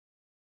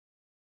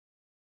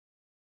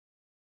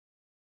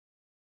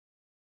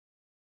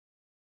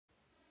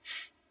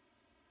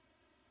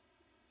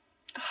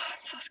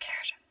so scared.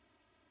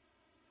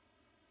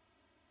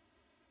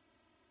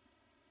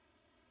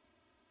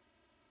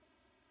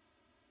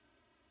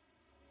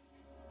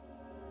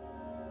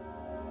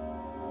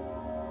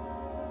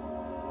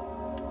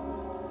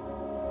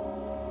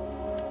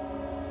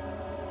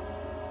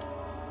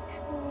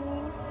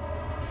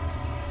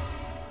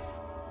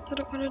 I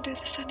don't want to do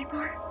this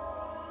anymore.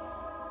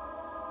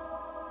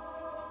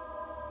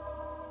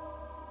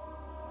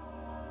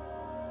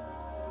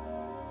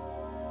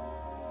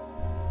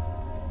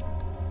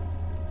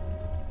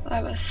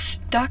 I was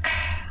stuck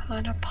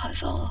on a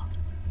puzzle.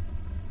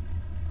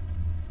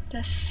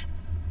 This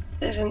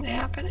isn't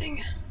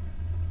happening.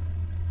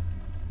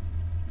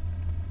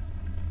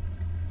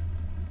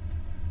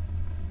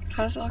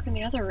 How does it look in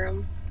the other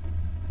room?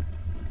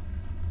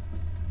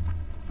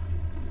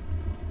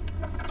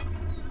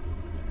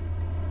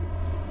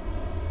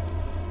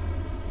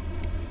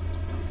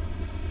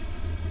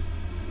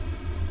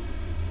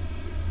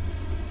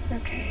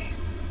 Okay.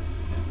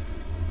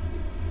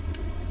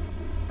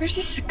 Where's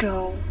this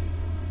go?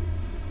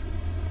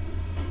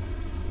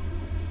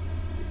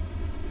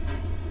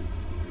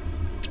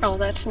 Oh,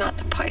 that's not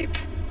the pipe.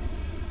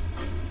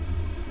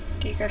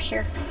 Do you go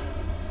here?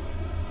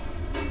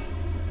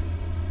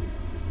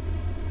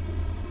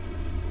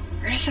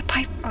 Where does the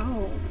pipe?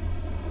 Oh.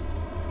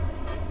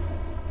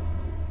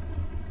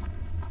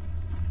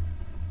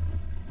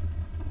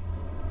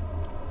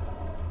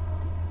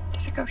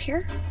 Does it go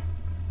here?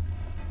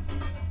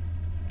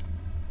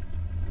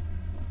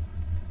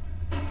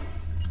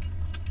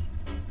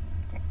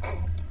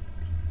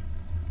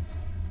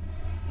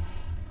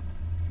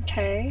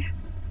 Okay.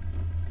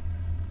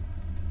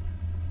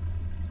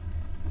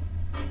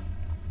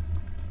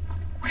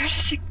 Where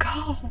does it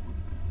go?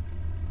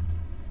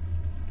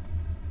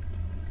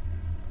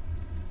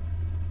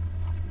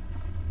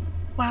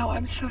 Wow,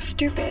 I'm so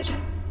stupid.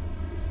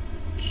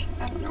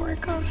 I don't know where it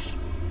goes.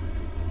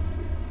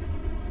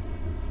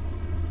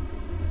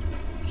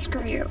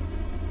 Screw you.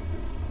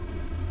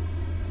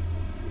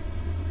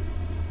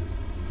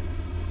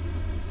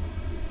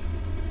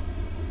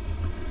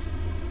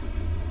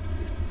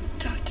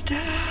 Da, da, da.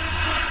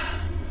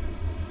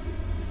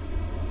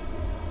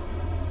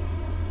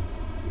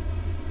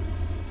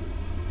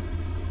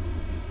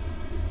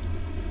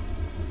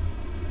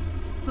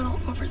 Little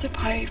over the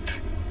pipe.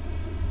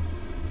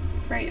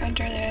 Right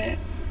under the...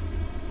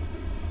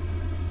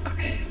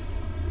 Okay.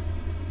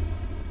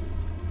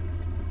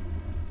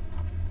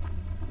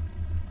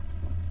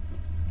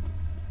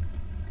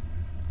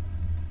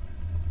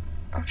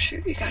 Oh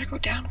shoot, you gotta go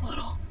down a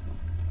little.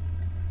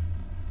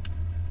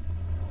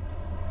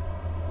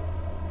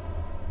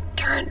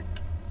 Turn.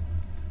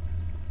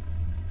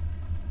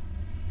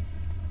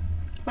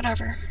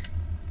 Whatever.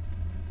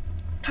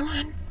 Come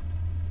on.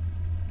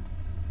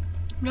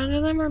 None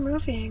of them are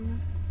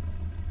moving.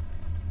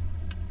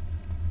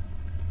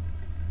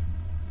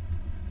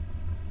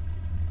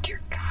 Dear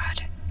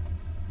God.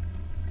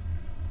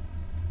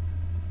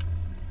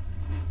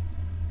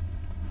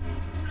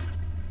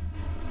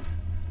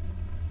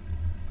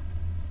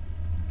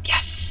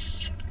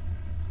 Yes!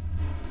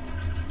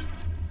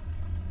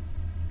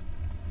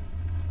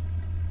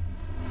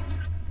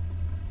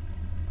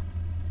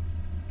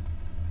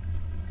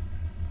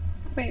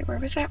 Wait, where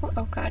was that one?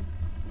 Oh God.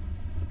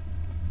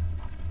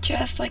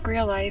 Just like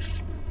real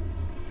life.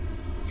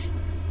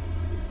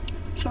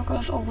 So it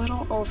goes a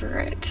little over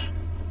it.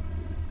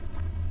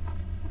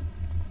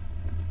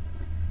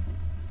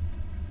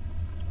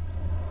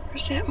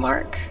 Where's that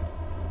mark?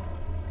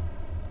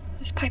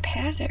 This pipe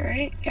has it,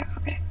 right? Yeah,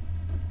 okay.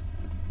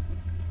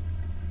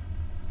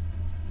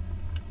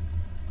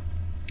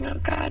 Oh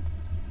God.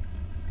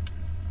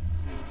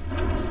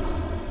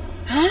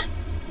 Huh?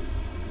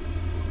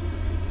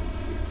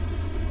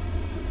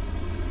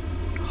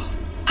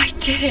 I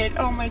did it!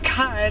 Oh my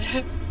God.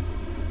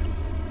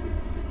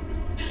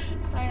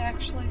 I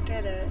actually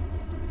did it.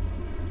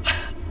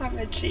 I'm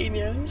a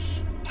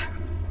genius.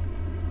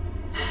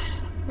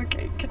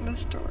 Okay, can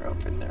this door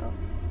open now?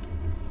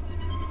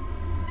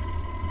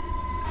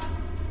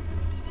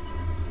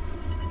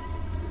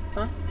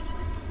 Huh?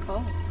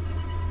 Oh.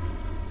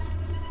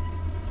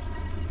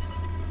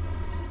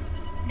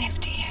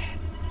 Nifty.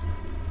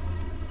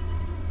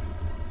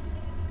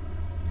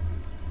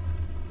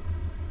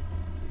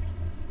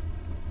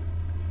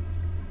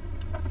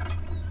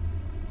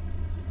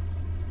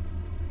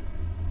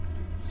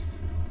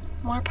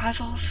 More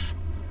puzzles.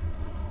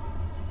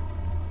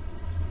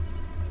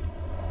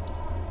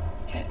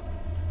 Okay.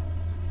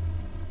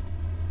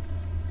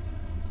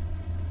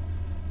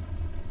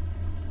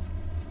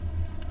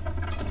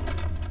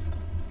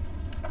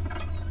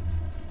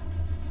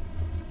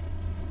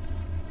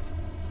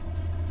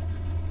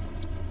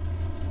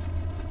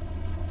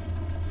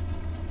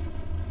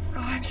 Oh,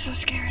 I'm so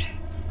scared.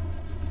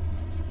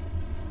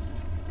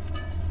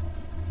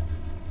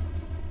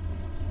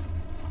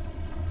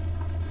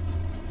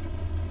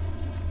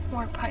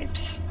 More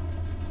pipes.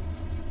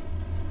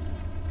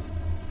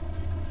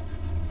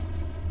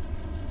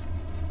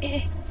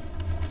 Eh.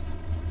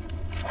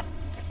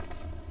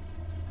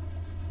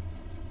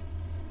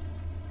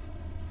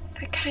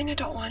 kinda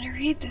don't want to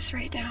read this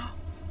right now.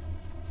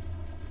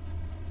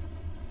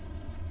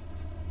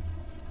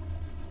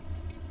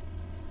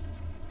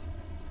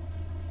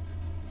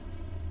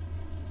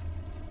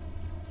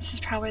 This is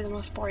probably the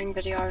most boring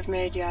video I've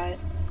made yet.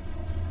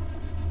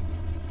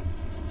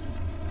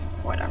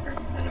 Whatever,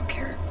 I don't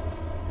care.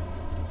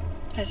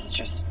 This is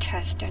just a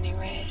test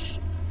anyways.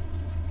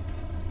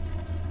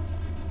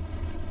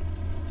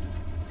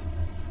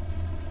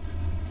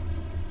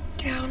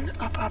 Down,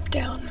 up,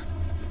 down.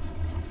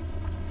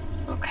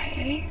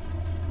 Okay.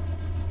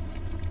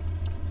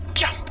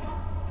 Jump!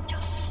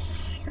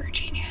 Yes, you're a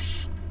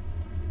genius.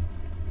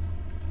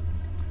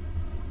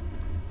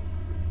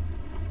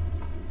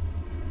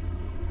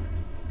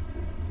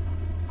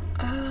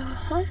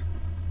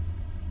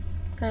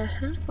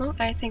 Well,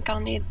 I think I'll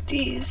need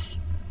these.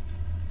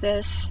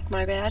 This,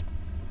 my bad.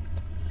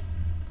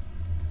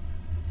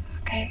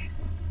 Okay.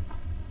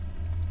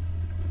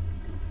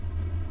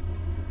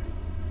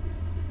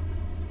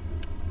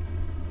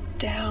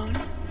 Down.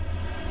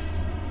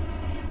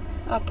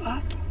 Up.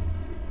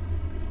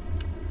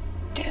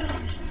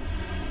 Down.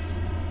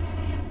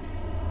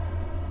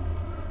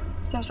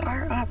 Those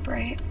are up,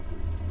 right?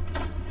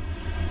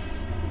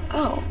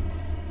 Oh.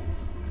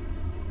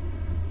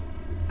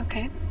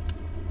 Okay.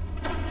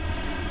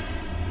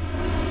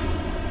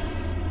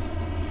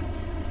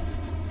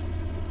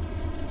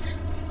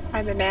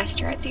 I'm a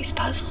master at these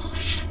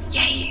puzzles.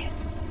 Yay!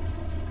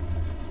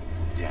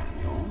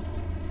 Daniel,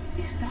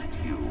 is that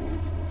you?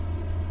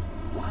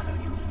 What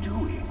are you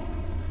doing?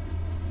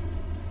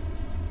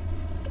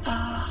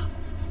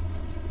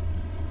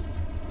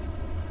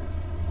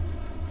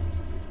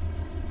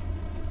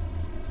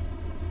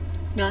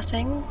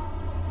 Nothing.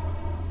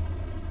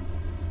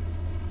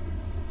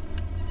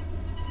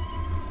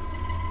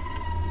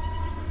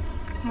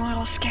 I'm a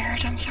little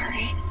scared, I'm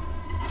sorry.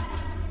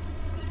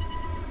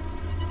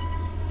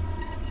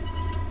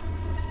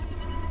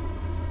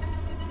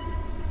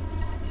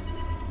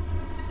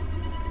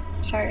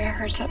 Sorry, I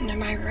heard something in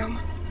my room.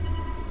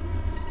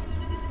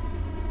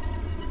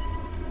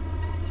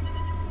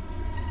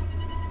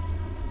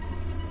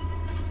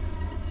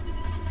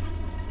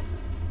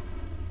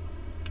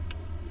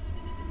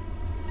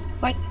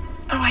 What?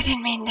 Oh, I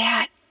didn't mean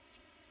that.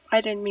 I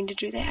didn't mean to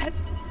do that.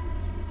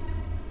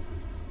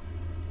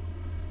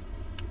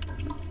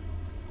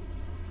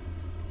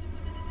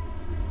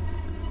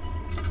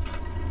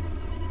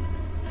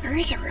 There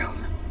is a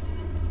room.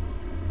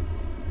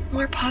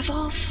 More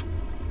puzzles?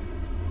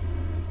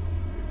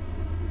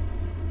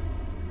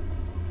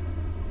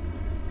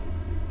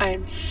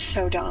 I'm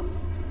so dumb.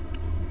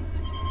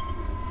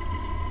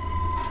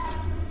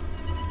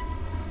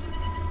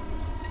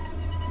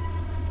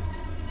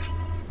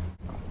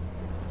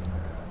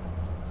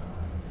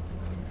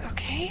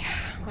 Okay,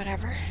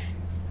 whatever.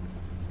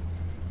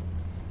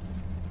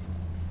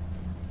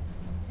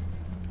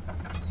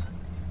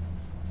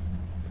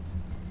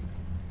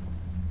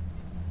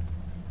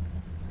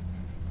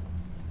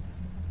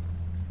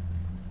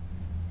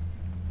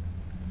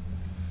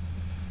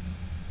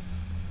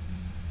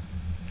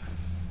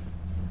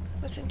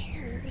 What's in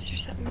here? Is there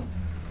something?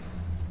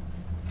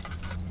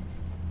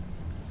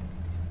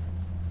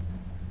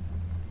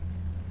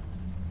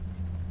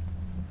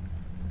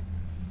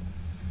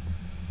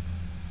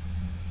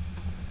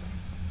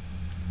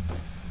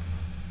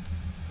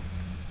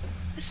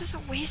 This was a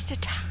waste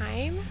of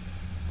time?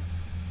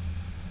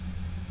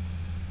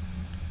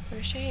 What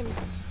a shame.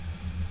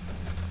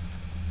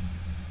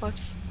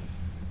 Whoops.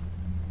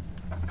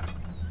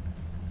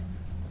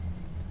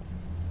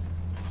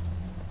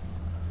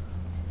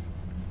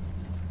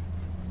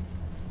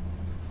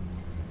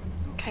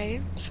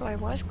 Okay, so I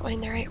was going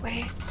the right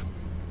way.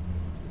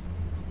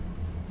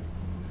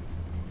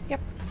 Yep.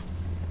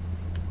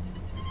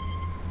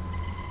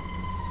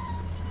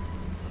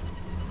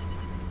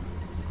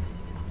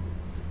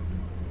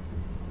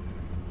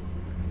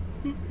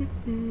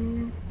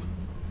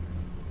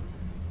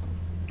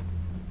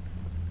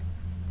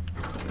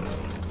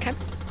 Okay.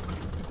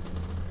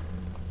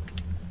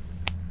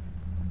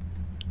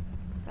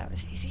 That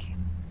was easy.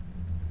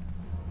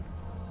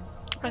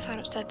 I thought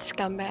it said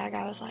scumbag.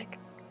 I was like,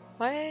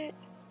 what?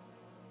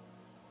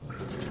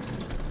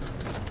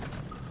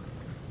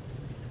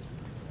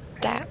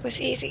 That was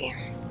easy.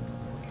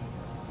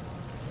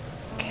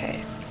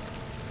 Okay.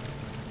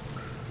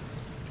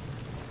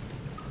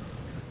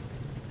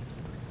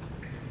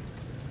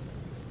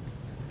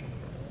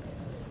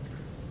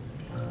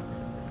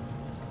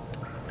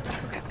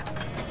 Okay.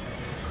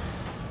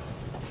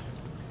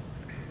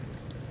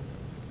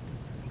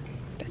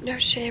 But no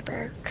shape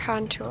or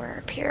contour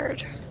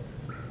appeared.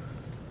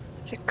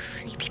 It's a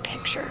creepy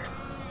picture.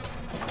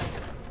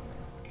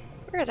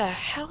 Where the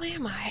hell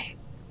am I?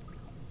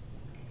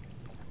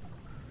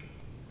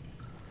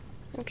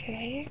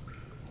 Okay.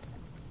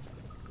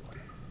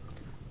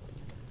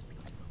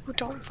 Oh,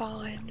 don't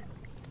fall in.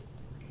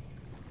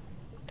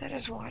 That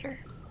is water.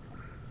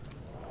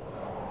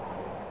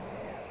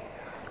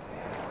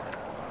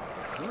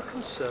 You're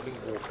conserving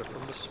water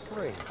from the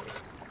spring.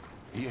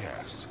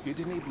 Yes, it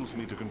enables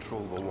me to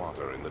control the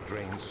water in the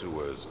drain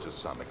sewers to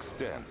some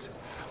extent.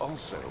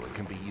 Also, it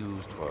can be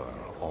used for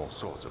all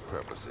sorts of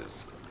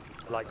purposes.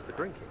 Like for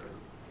drinking?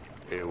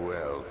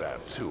 Well,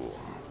 that too.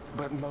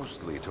 But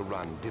mostly to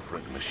run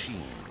different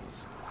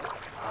machines.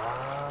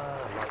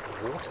 Ah,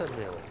 like water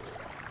mills.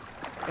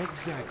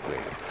 Exactly.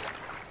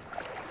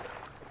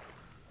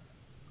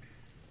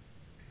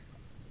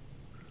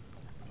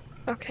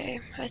 Okay,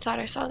 I thought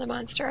I saw the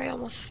monster. I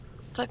almost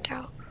flipped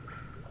out.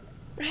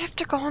 I have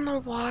to go in the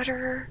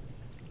water.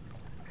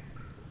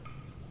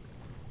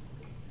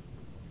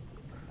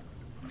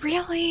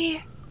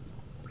 Really?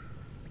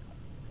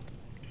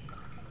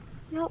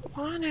 I don't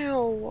want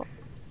to.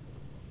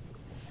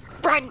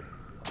 Run!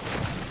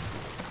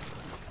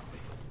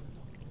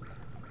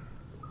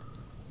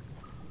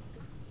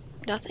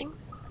 Nothing?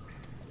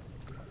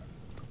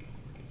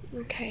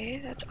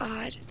 Okay, that's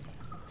odd.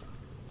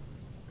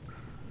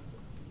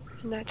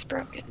 And that's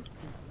broken.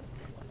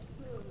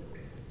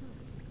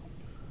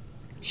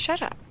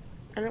 Shut up.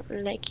 I don't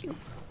like you.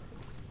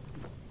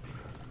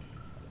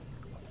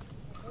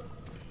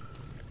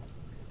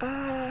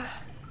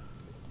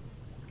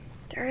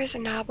 There is a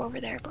knob over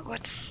there, but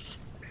what's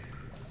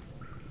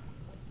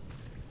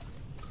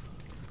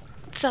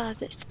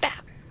this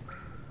spout?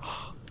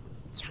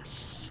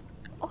 Yes!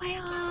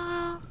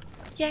 Oil!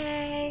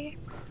 Yay!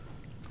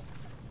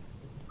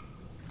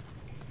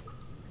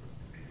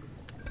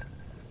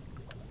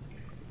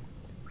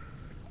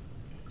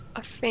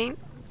 A faint.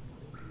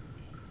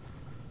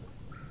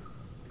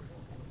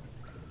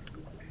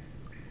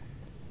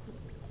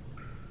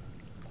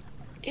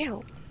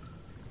 Ew.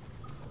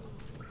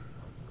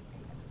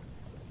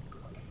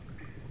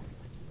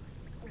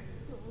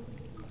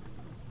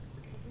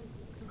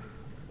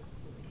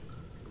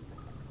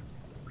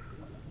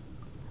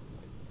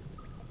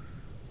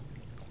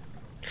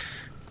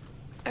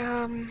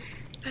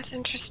 That's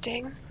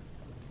interesting.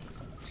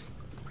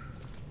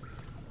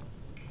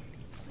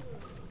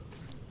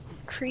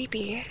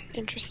 Creepy.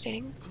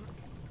 Interesting.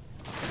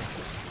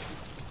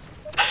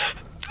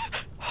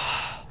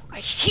 I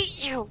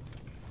hate you!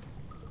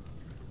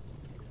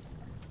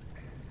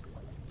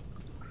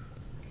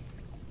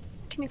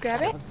 Can you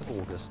grab it? 7th of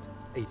August,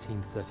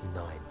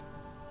 1839.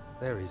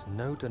 There is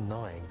no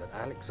denying that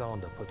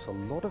Alexander puts a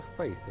lot of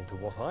faith into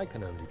what I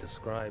can only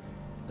describe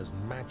as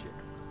magic.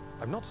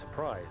 I'm not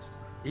surprised.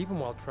 Even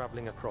while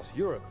traveling across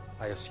Europe,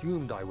 I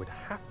assumed I would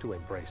have to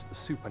embrace the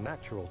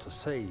supernatural to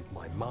save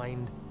my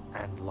mind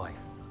and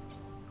life.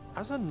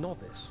 As a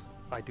novice,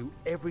 I do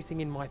everything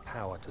in my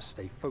power to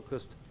stay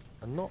focused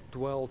and not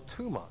dwell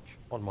too much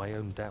on my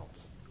own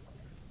doubts.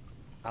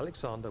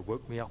 Alexander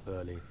woke me up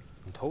early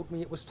and told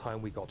me it was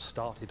time we got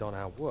started on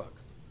our work.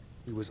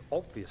 He was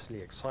obviously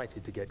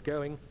excited to get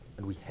going,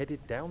 and we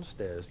headed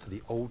downstairs to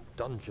the old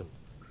dungeon,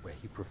 where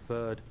he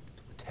preferred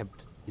to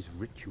attempt his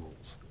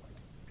rituals.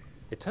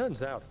 It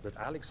turns out that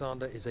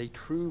Alexander is a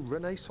true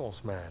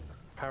Renaissance man,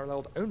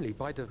 paralleled only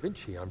by Da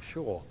Vinci, I'm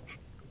sure.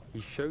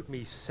 He showed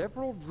me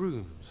several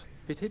rooms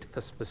fitted for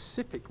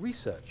specific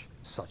research,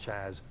 such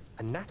as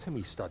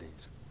anatomy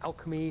studies,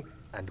 alchemy,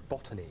 and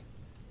botany.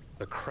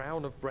 The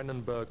crown of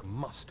Brennenburg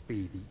must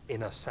be the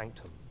inner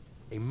sanctum,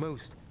 a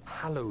most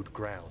hallowed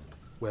ground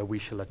where we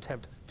shall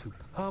attempt to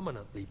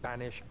permanently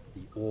banish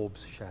the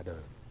orb's shadow.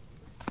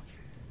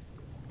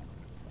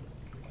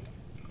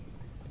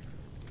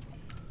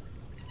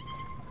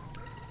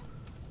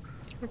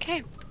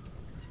 Okay.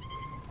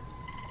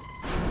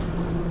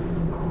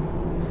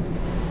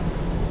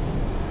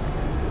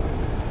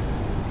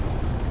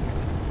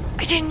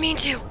 I didn't mean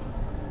to.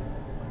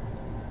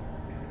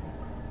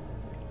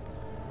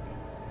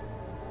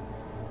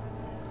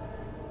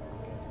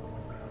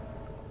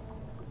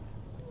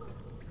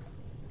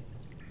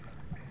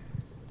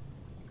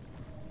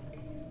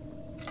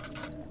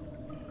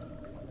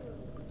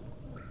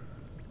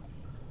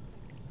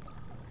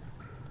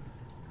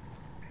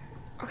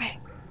 Okay.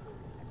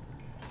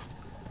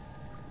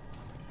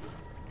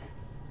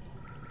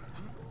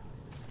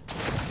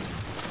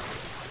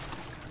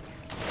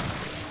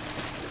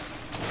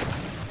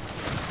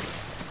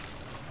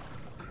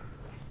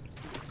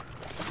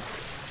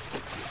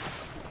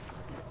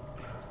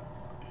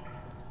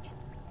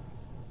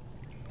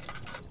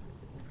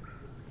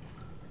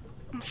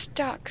 I'm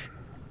stuck.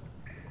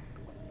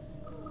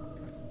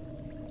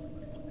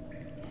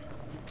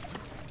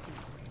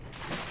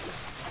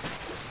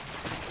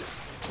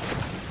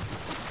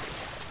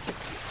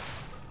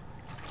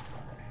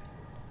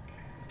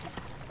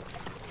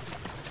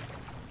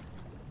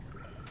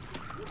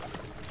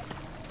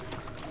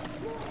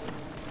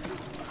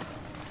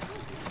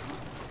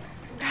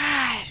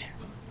 God.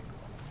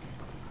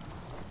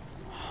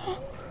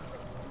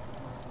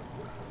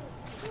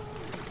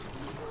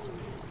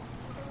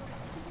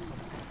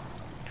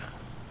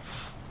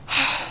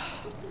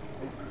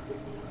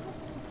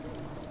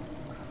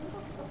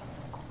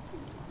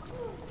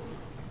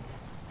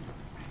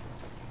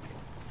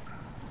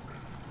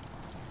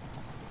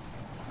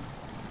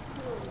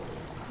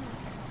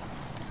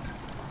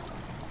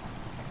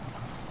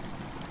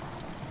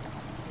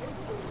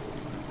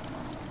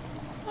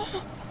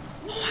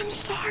 I'm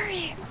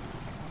sorry.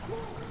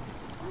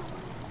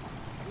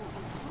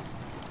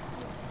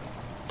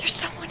 There's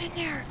someone in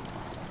there.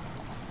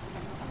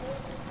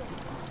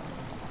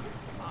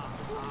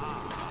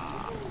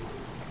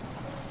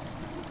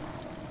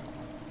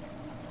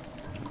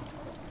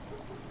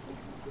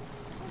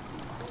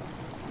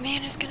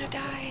 Man is gonna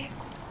die.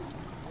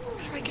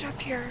 How do I get up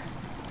here?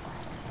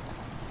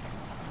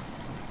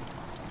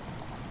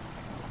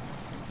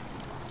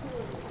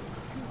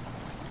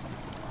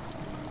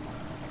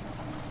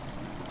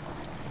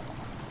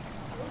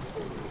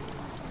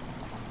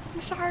 I'm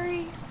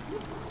sorry.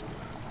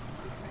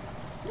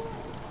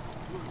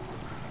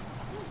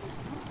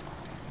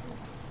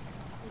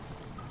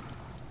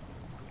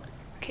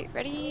 Okay,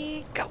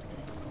 ready, go.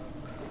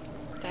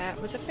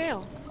 That was a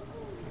fail.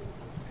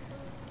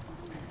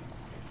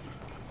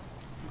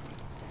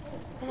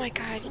 Oh my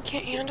god, you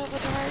can't handle the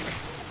dark.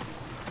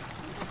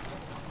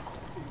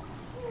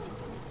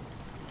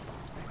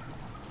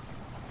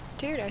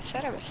 Dude, I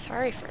said I was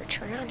sorry for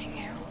drowning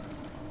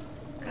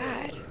you.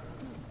 God,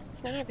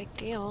 it's not a big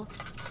deal.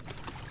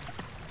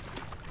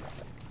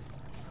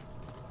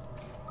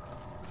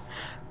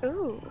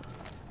 Ooh.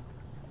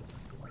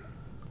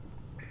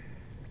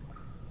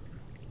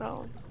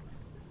 Oh.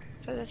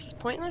 So this is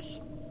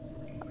pointless?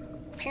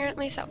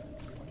 Apparently so.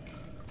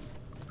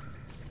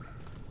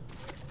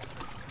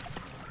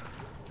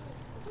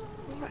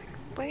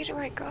 Where do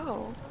I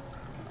go?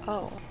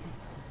 Oh.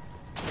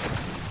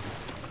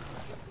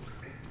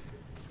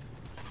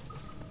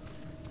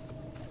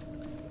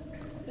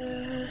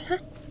 Uh-huh.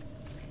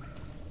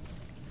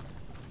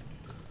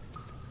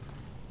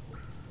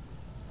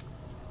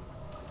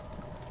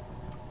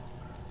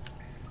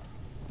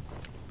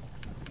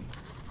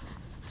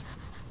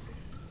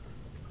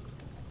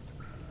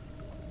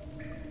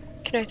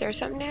 Can I throw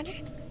something at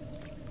it?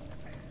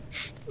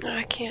 No,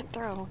 I can't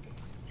throw.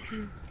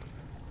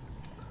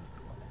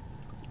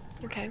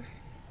 Okay.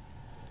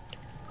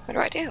 What do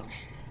I do?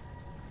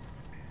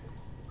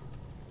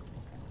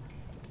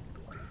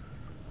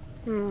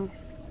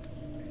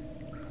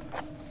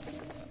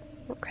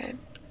 Okay.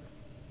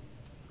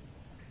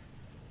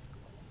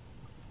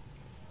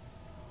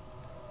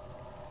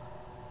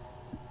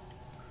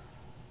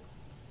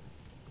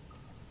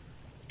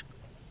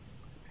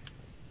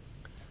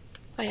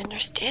 I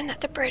understand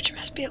that the bridge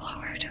must be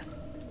lowered.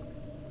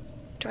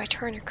 Do I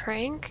turn a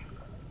crank?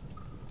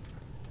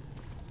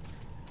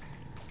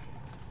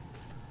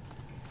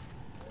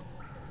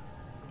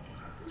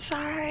 I'm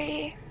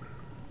sorry.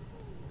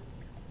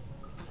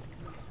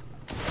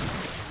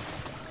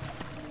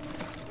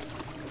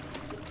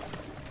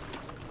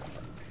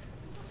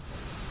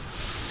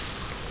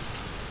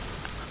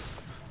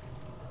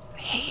 I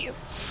hate you.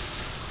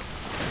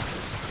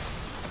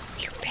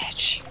 You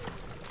bitch.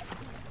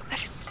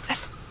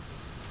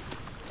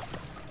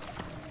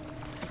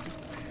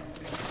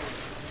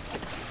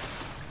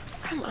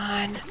 Come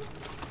on.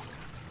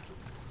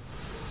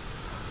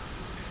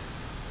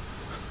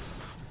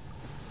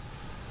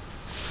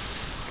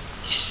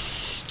 You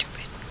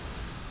stupid.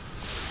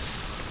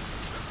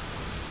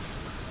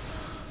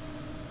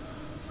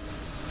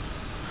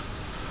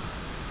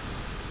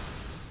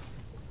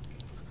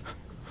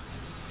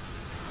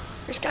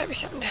 There's gotta be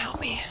something to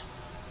help me.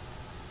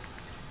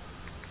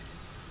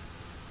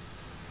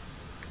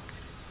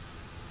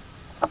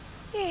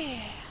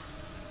 Yeah.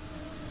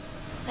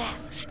 That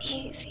was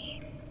easy.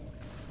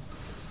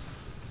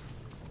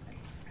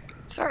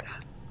 Sorta.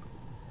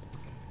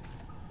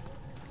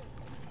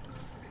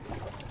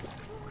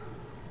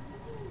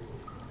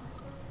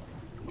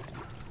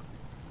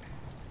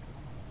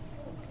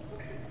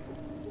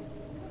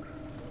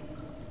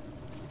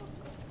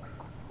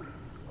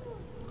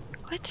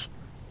 What?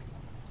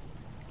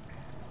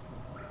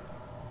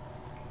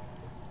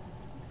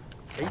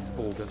 8th of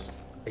August,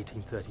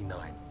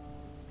 1839.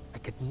 I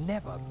could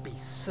never be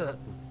certain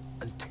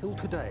until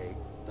today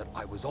that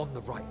I was on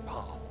the right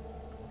path.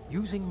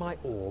 Using my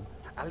orb,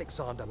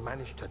 Alexander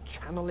managed to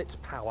channel its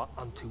power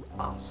unto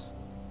us.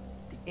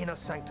 The inner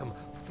sanctum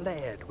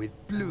flared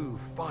with blue,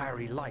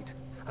 fiery light,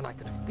 and I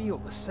could feel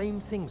the same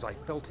things I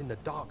felt in the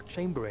dark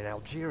chamber in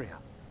Algeria.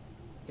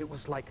 It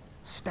was like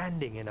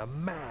standing in a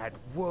mad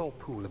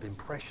whirlpool of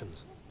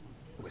impressions.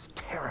 It was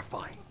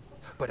terrifying,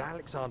 but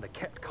Alexander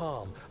kept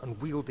calm and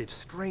wielded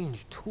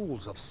strange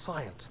tools of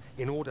science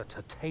in order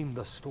to tame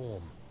the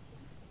storm.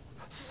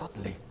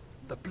 Suddenly,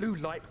 the blue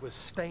light was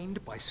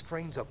stained by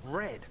strains of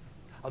red,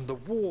 and the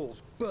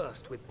walls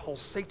burst with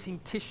pulsating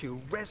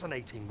tissue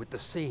resonating with the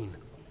scene.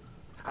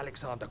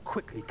 Alexander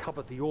quickly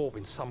covered the orb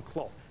in some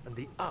cloth, and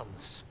the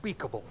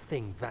unspeakable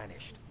thing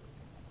vanished.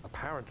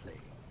 Apparently,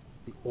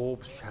 the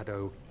orb's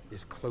shadow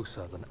is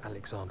closer than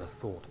Alexander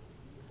thought.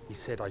 He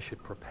said I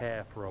should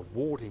prepare for a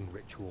warding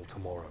ritual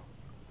tomorrow.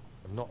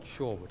 I'm not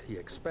sure what he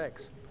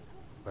expects,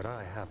 but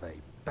I have a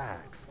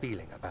bad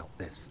feeling about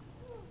this.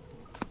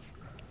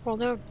 Well,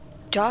 no,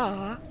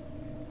 duh.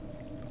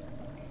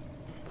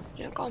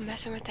 You don't go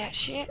messing with that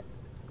shit.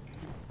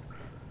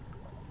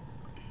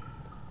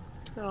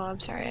 Oh, I'm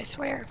sorry, I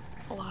swear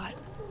a lot.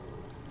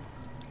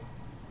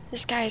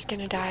 This guy is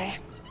gonna die.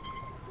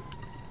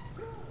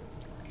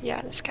 Yeah,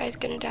 this guy's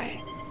gonna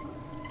die.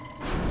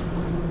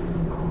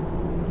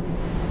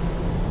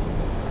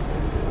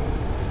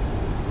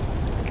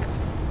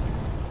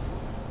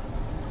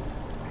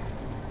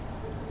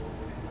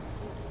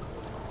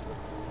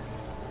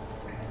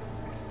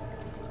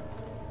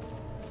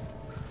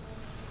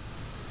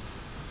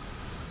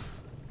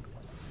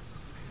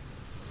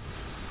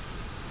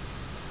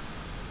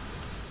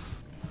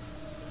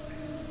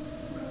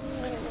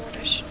 I don't know what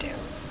I should do.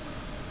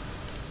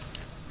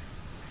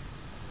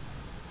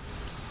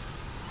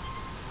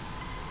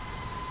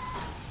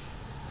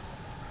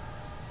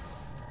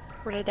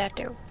 What did that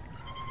do?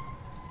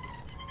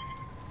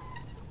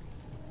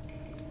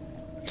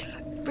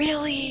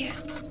 Really?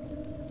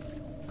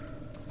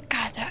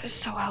 God, that was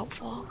so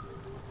helpful.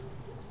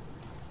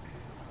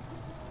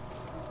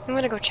 I'm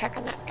gonna go check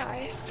on that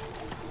guy.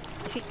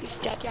 See if he's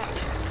dead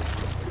yet.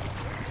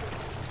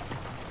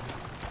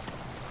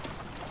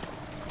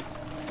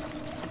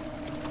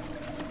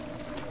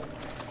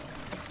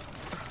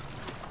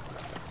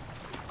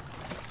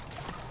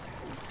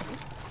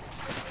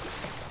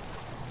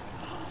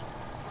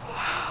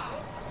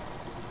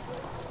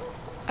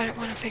 I don't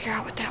want to figure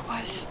out what that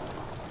was.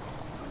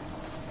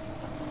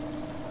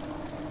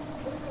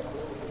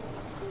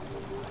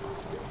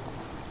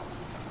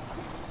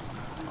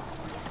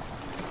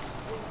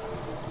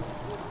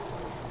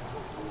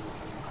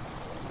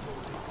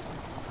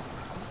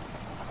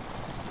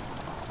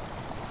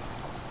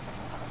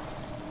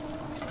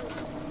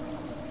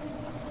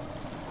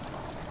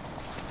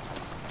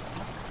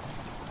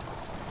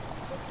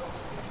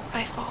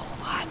 I fall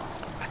a lot,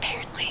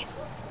 apparently.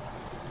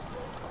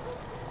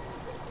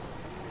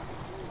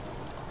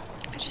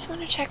 I just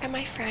want to check on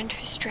my friend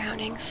who's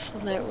drowning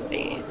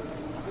slowly.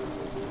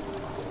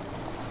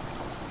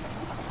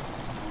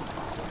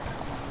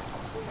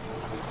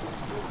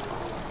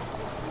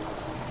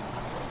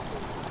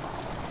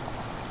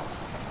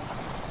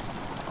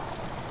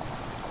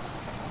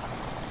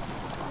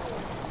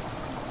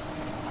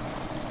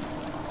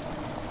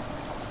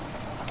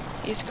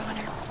 He's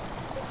goner.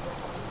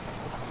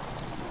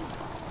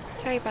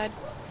 Sorry, bud.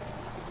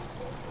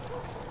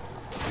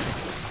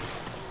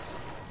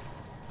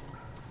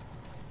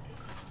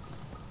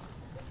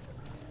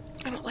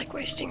 I don't like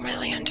wasting my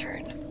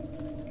lantern.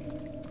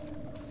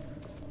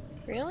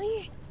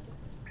 Really?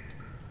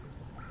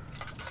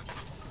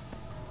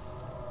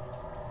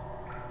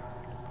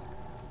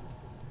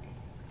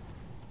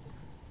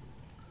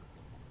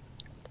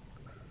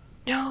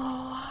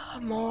 No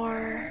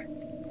more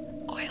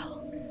oil.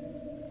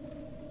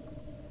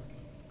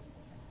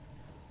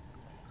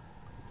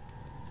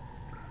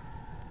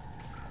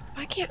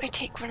 Why can't I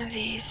take one of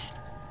these?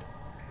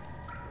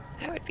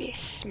 That would be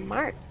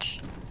smart.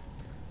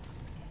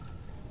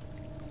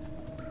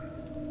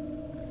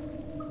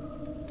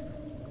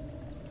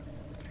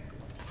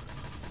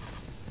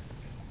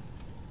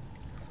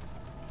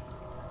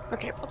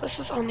 Okay, well this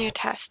was only a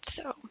test,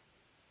 so...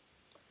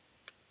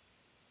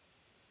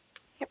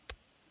 Yep.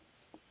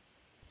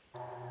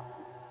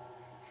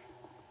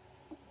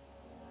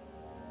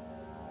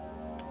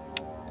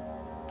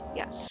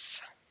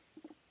 Yes.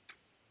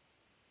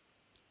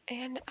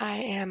 And I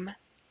am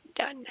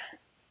done.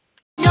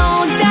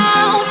 No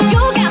doubt, you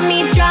got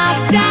me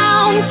dropped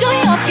down to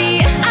your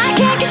feet. I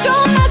can't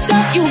control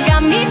myself. You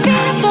got me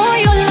feeling for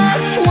your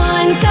lust.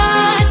 One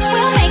touch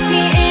will make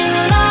me in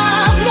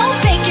love. No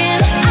faking.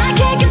 I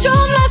can't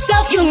control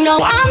myself. You know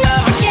I'm